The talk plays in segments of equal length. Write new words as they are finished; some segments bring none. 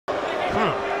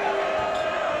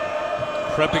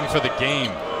prepping for the game.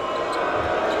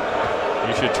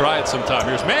 You should try it sometime.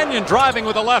 Here's Mannion driving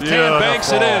with a left hand,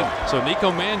 banks it in. So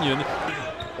Nico Mannion.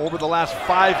 Over the last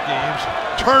 5 games,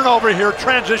 turnover here,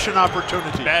 transition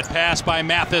opportunity. Bad pass by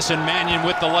Mathis, and Mannion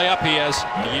with the layup. He has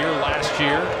a year last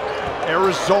year.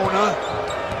 Arizona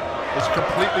has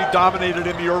completely dominated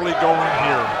in the early going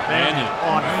here. Mannion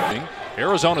on.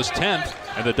 Arizona's 10th,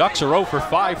 and the Ducks are 0 for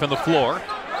 5 from the floor.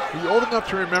 Are you old enough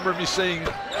to remember me saying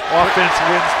offense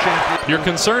wins champion? You're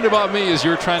concerned about me as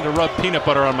you're trying to rub peanut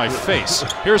butter on my face.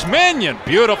 Here's Mannion,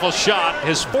 beautiful shot.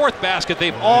 His 4th basket,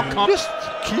 they've all come. Just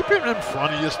keep him in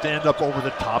front of you, stand up over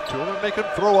the top to him and make him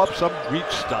throw up some weak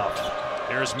stuff.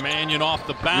 There's Mannion off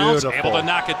the bounce, able to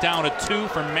knock it down to 2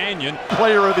 for Mannion.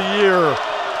 Player of the year,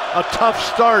 a tough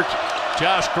start.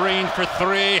 Josh Green for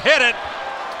 3, hit it.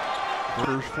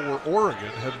 For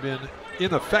Oregon have been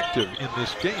ineffective in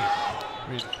this game. I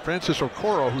mean, Francis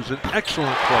Okoro, who's an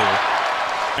excellent player.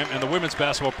 And the women's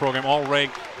basketball program all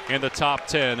ranked in the top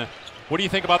 10. What do you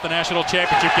think about the national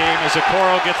championship game as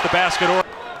Okoro gets the basket?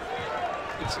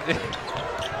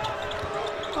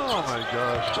 Oh my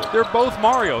gosh. They're both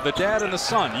Mario, the dad and the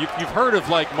son. You've heard of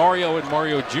like Mario and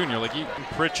Mario Jr. Like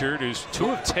Pritchard, who's 2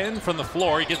 of 10 from the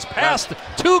floor. He gets past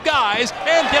 2 guys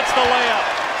and gets the layup.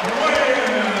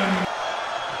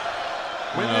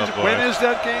 When is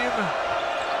that game?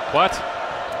 What?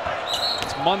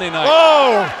 It's Monday night.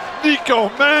 Oh, Nico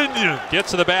Mannion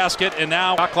gets to the basket, and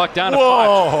now shot clock down to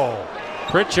 5.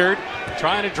 Pritchard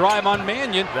trying to drive on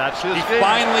Mannion. That's his He game.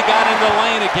 finally got in the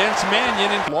lane against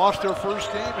Mannion. And lost their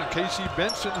first game, and Casey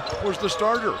Benson was the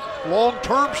starter,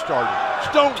 long-term starter.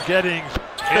 Stone getting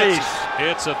face.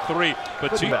 It's a 3,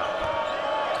 but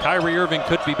Kyrie Irving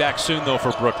could be back soon, though,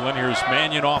 for Brooklyn. Here's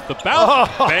Mannion off the bounce,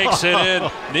 banks it in.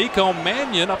 Nico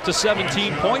Mannion up to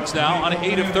 17 points now on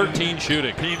 8 of 13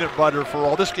 shooting. Peanut butter for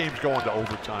all. This game's going to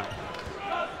overtime.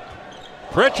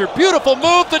 Pritchard, beautiful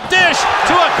move, the dish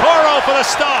to Okoro for the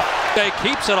stuff. They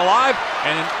keeps it alive,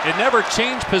 and it never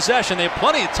changed possession. They have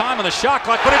plenty of time on the shot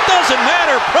clock, but it doesn't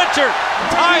matter. Pritchard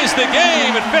ties the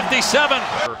game at 57.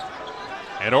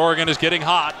 And Oregon is getting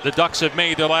hot. The Ducks have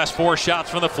made their last 4 shots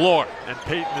from the floor. And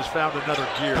Payton has found another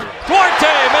gear.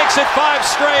 Duarte makes it 5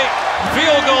 straight.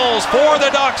 Field goals for the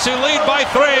Ducks, who lead by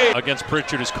 3. Against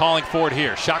Pritchard is calling for it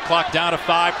here. Shot clock down to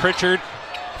 5. Pritchard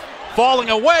falling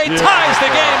away, ties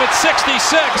the game at 66.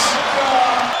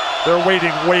 They're waiting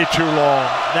way too long.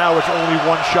 Now it's only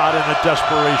 1 shot in a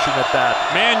desperation at that.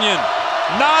 Mannion,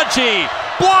 Najee,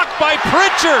 blocked by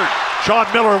Pritchard. Sean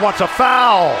Miller wants a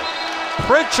foul.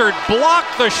 Pritchard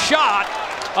blocked the shot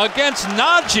against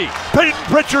Najee. Payton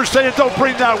Pritchard saying don't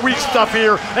bring that weak stuff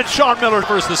here, and Sean Miller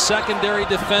is the secondary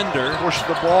defender. Push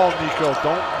the ball, Nico,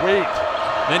 don't wait.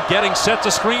 Then getting set to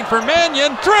screen for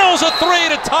Mannion, drills a 3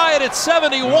 to tie it at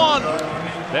 71.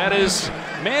 That is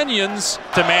Mannion's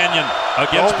to Mannion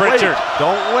against Pritchard.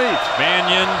 Don't wait.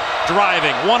 Mannion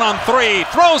driving, 1 on 3,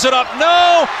 throws it up,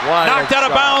 no! Knocked out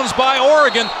of bounds by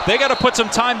Oregon. They got to put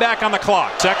some time back on the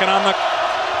clock. Second on the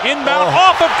inbound,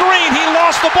 off of Green, he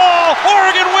lost the ball,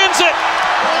 Oregon wins it!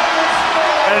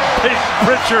 And Payton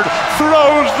Pritchard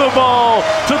throws the ball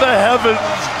to the heavens.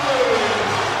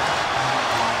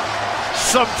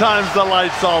 Sometimes the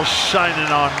light's all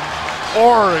shining on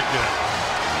Oregon.